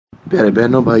پیارے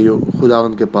بہنوں بھائیوں،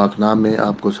 خداوند کے پاک نام میں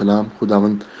آپ کو سلام۔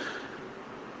 خداوند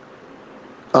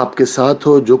آپ کے ساتھ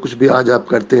ہو، جو کچھ بھی آج آپ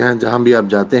کرتے ہیں، جہاں بھی آپ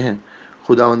جاتے ہیں،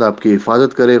 خداوند آپ کی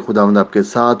حفاظت کرے۔ خداوند آپ کے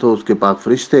ساتھ ہو، اس کے پاک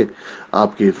فرشتے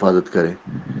آپ کی حفاظت کریں،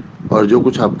 اور جو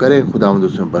کچھ آپ کریں خداوند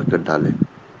اس میں برکت ڈالے۔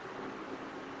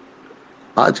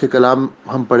 آج کے کلام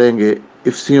ہم پڑھیں گے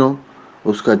افسیوں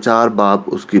اس کا 4 باب،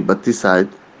 اس کی 32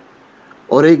 آیت۔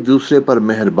 اور ایک دوسرے پر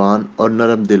مہربان اور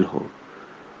نرم دل ہو،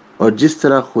 اور جس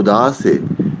طرح خدا سے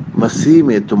مسیح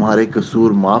میں تمہارے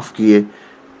قصور معاف کیے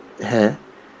ہیں،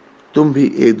 تم بھی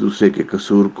ایک دوسرے کے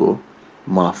قصور کو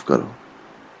معاف کرو۔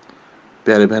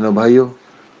 پیارے بہنوں بھائیوں،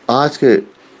 آج کے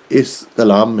اس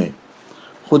کلام میں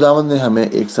خداوند نے ہمیں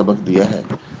ایک سبق دیا ہے،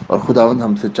 اور خداوند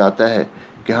ہم سے چاہتا ہے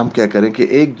کہ ہم کیا کریں کہ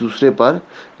ایک دوسرے پر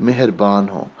مہربان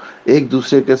ہوں، ایک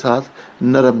دوسرے کے ساتھ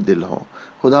نرم دل ہوں۔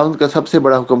 خداوند کا سب سے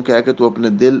بڑا حکم کیا ہے کہ تو اپنے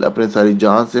دل، اپنے ساری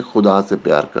جان سے خدا سے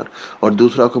پیار کر، اور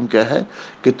دوسرا حکم کیا ہے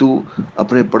کہ تو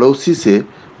اپنے پڑوسی سے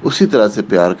اسی طرح سے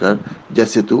پیار کر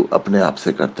جیسے تو اپنے آپ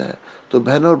سے کرتا ہے۔ تو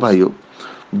بہنوں اور بھائیوں،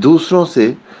 دوسروں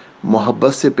سے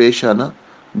محبت سے پیش آنا،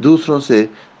 دوسروں سے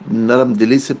نرم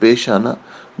دلی سے پیش آنا،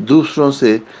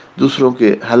 دوسروں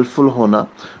کے ہیلپ فل ہونا،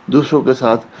 دوسروں کے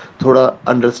ساتھ تھوڑا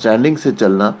انڈرسٹینڈنگ سے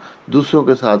چلنا، دوسروں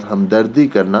کے ساتھ ہمدردی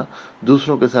کرنا،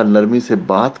 دوسروں کے ساتھ نرمی سے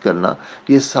بات کرنا،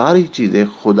 یہ ساری چیزیں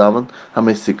خداوند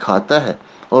ہمیں سکھاتا ہے،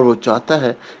 اور وہ چاہتا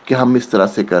ہے کہ ہم اس طرح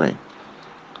سے کریں۔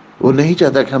 وہ نہیں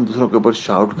چاہتا کہ ہم دوسروں کے اوپر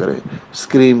شاؤٹ کریں،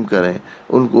 اسکریم کریں،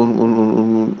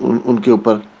 ان کے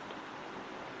اوپر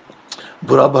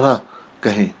برا بھلا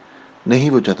کہیں۔ نہیں،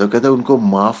 وہ چاہتا، وہ کہتا ہے ان کو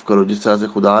معاف کرو جس طرح سے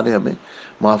خدا نے ہمیں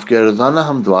معاف کیا۔ روزانہ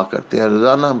ہم دعا کرتے ہیں،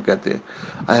 روزانہ ہم کہتے ہیں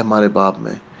اے ہمارے باپ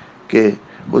میں کہ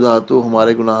خدا تو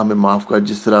ہمارے گناہ ہمیں معاف کر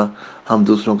جس طرح ہم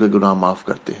دوسروں کے گناہ معاف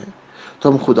کرتے ہیں۔ تو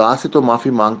ہم خدا سے تو معافی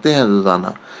مانگتے ہیں روزانہ،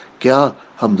 کیا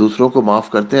ہم دوسروں کو معاف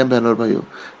کرتے ہیں بہنوں اور بھائیوں؟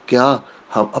 کیا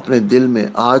ہم اپنے دل میں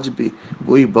آج بھی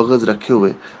وہی بغض رکھے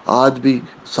ہوئے، آج بھی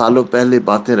سالوں پہلے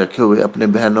باتیں رکھے ہوئے اپنے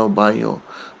بہنوں، بھائیوں،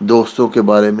 دوستوں کے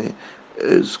بارے میں،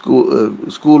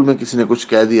 اسکول میں کسی نے کچھ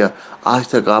کہہ دیا، آج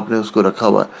تک آپ نے اس کو رکھا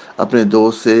ہوا، اپنے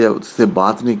دوست سے یا اس سے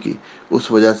بات نہیں کی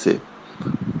اس وجہ سے؟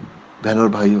 بہنوں اور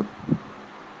بھائیوں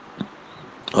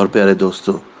اور پیارے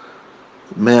دوستوں،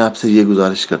 میں آپ سے یہ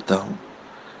گزارش کرتا ہوں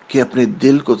کہ اپنے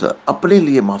دل کو اپنے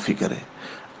لیے معافی کریں،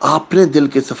 اپنے دل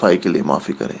کے صفائی کے لیے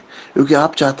معافی کریں، کیونکہ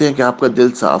آپ چاہتے ہیں کہ آپ کا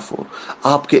دل صاف ہو،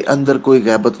 آپ کے اندر کوئی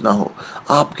غیبت نہ ہو،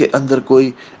 آپ کے اندر کوئی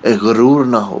غرور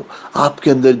نہ ہو، آپ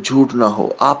کے اندر جھوٹ نہ ہو،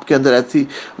 آپ کے اندر ایسی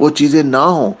وہ چیزیں نہ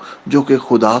ہوں جو کہ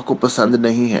خدا کو پسند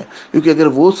نہیں ہے۔ کیونکہ اگر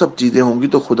وہ سب چیزیں ہوں گی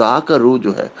تو خدا کا روح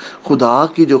جو ہے، خدا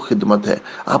کی جو خدمت ہے،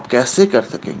 آپ کیسے کر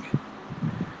سکیں گے؟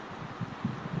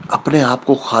 اپنے آپ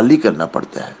کو خالی کرنا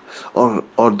پڑتا ہے،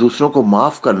 اور دوسروں کو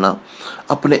معاف کرنا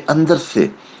اپنے اندر سے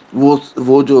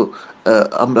وہ جو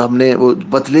ہم نے وہ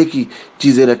بدلے کی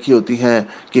چیزیں رکھی ہوتی ہیں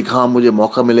کہ ہاں مجھے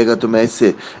موقع ملے گا تو میں اس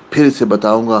سے پھر اسے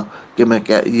بتاؤں گا کہ میں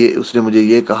کیا، یہ اس نے مجھے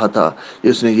یہ کہا تھا،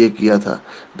 اس نے یہ کیا تھا۔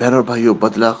 بہنوں اور بھائیوں،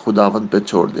 بدلہ خداوند پہ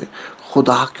چھوڑ دیں،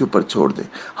 خدا کے اوپر چھوڑ دیں۔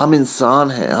 ہم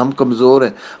انسان ہیں، ہم کمزور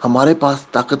ہیں، ہمارے پاس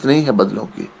طاقت نہیں ہے بدلوں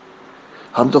کی۔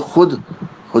 ہم تو خود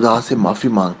خدا سے معافی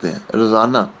مانگتے ہیں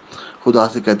روزانہ، خدا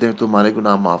سے کہتے ہیں تمہارے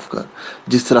گناہ معاف کر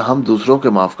جس طرح ہم دوسروں کے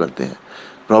معاف کرتے ہیں۔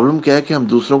 پرابلم کیا ہے کہ ہم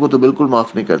دوسروں کو تو بالکل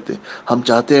معاف نہیں کرتے، ہم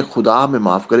چاہتے ہیں خدا ہمیں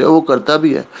معاف کرے، اور وہ کرتا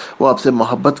بھی ہے، وہ آپ سے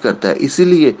محبت کرتا ہے، اسی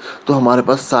لیے تو ہمارے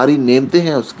پاس ساری نعمتیں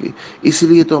ہیں اس کی، اسی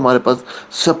لیے تو ہمارے پاس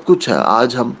سب کچھ ہے۔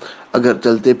 آج ہم اگر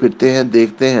چلتے پھرتے ہیں،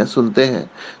 دیکھتے ہیں، سنتے ہیں،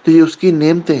 تو یہ اس کی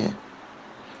نعمتیں ہیں۔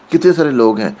 کتنے سارے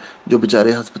لوگ ہیں جو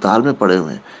بیچارے ہسپتال میں پڑے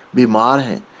ہوئے ہیں، بیمار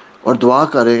ہیں، اور دعا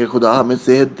کریں کہ خدا ہمیں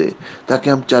صحت دے تاکہ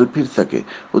ہم چل پھر سکیں،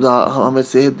 خدا ہمیں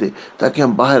صحت دے تاکہ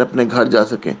ہم باہر اپنے گھر جا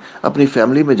سکیں، اپنی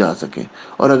فیملی میں جا سکیں۔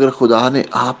 اور اگر خدا نے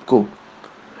آپ کو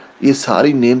یہ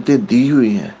ساری نعمتیں دی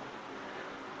ہوئی ہیں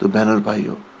تو بہنوں اور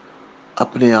بھائیوں،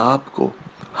 اپنے آپ کو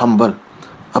ہمبل،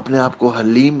 اپنے آپ کو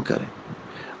حلیم کریں،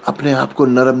 اپنے آپ کو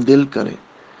نرم دل کریں،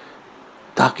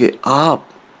 تاکہ آپ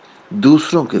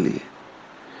دوسروں کے لیے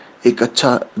ایک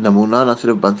اچھا نمونہ نہ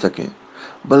صرف بن سکیں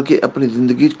بلکہ اپنی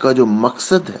زندگی کا جو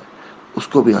مقصد ہے اس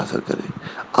کو بھی حاصل کریں۔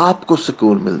 آپ کو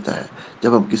سکون ملتا ہے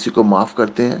جب ہم کسی کو معاف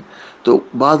کرتے ہیں۔ تو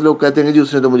بعض لوگ کہتے ہیں کہ جی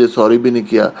اس نے تو مجھے سوری بھی نہیں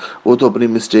کیا، وہ تو اپنی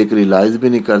مسٹیک ریلائز بھی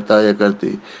نہیں کرتا یا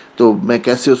کرتی، تو میں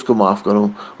کیسے اس کو معاف کروں،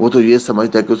 وہ تو یہ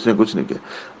سمجھتا ہے کہ اس نے کچھ نہیں کیا۔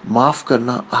 معاف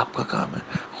کرنا آپ کا کام ہے،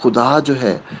 خدا جو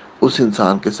ہے اس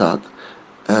انسان کے ساتھ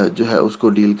جو ہے اس کو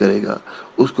ڈیل کرے گا،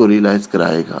 اس کو ریلائز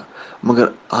کرائے گا، مگر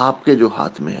آپ کے جو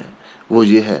ہاتھ میں ہے وہ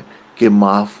یہ ہے کہ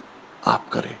معاف آپ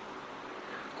کریں۔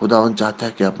 خداوند چاہتا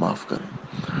ہے کہ آپ معاف کریں۔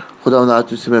 خداوند آج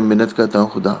تجھ سے میں منت کرتا ہوں،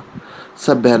 خدا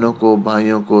سب بہنوں کو،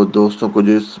 بھائیوں کو، دوستوں کو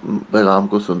جو اس پیغام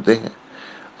کو سنتے ہیں،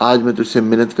 آج میں تجھ سے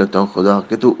منت کرتا ہوں خدا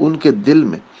کہ تو ان کے دل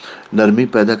میں نرمی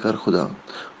پیدا کر خدا،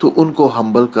 تو ان کو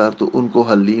ہمبل کر، تو ان کو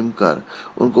حلیم کر،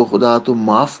 ان کو خدا تو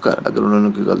معاف کر اگر انہوں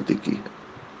نے کوئی غلطی کی ہے،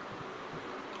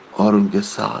 اور ان کے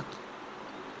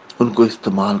ساتھ ان کو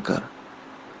استعمال کر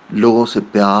لوگوں سے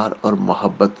پیار اور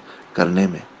محبت کرنے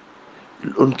میں،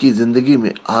 ان کی زندگی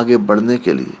میں آگے بڑھنے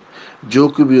کے لیے جو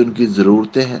کہ بھی ان کی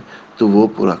ضرورتیں ہیں تو وہ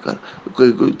پورا کر۔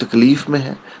 کوئی تکلیف میں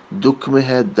ہے، دکھ میں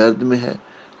ہے، درد میں ہے،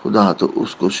 خدا تو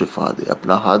اس کو شفا دے،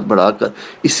 اپنا ہاتھ بڑھا کر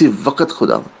اسی وقت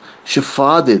خدا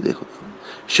شفا دے دے، خدا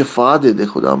شفا دے دے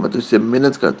خدا، میں تجھ سے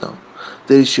منت کرتا ہوں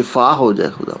تیری شفا ہو جائے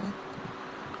خدا،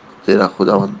 تیرا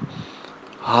خدا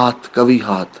ہاتھ، قوی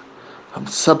ہاتھ ہم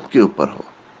سب کے اوپر ہو،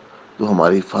 تو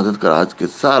ہماری حفاظت کر آج کے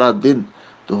سارا دن،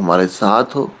 تو ہمارے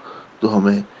ساتھ ہو، تو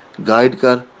ہمیں گائیڈ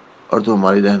کر، اور تو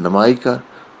ہماری رہنمائی کر،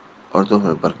 اور تو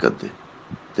ہمیں برکت دے،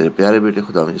 تیرے پیارے بیٹے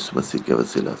خدا یسوع مسیح کے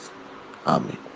وسیلہ سے، آمین۔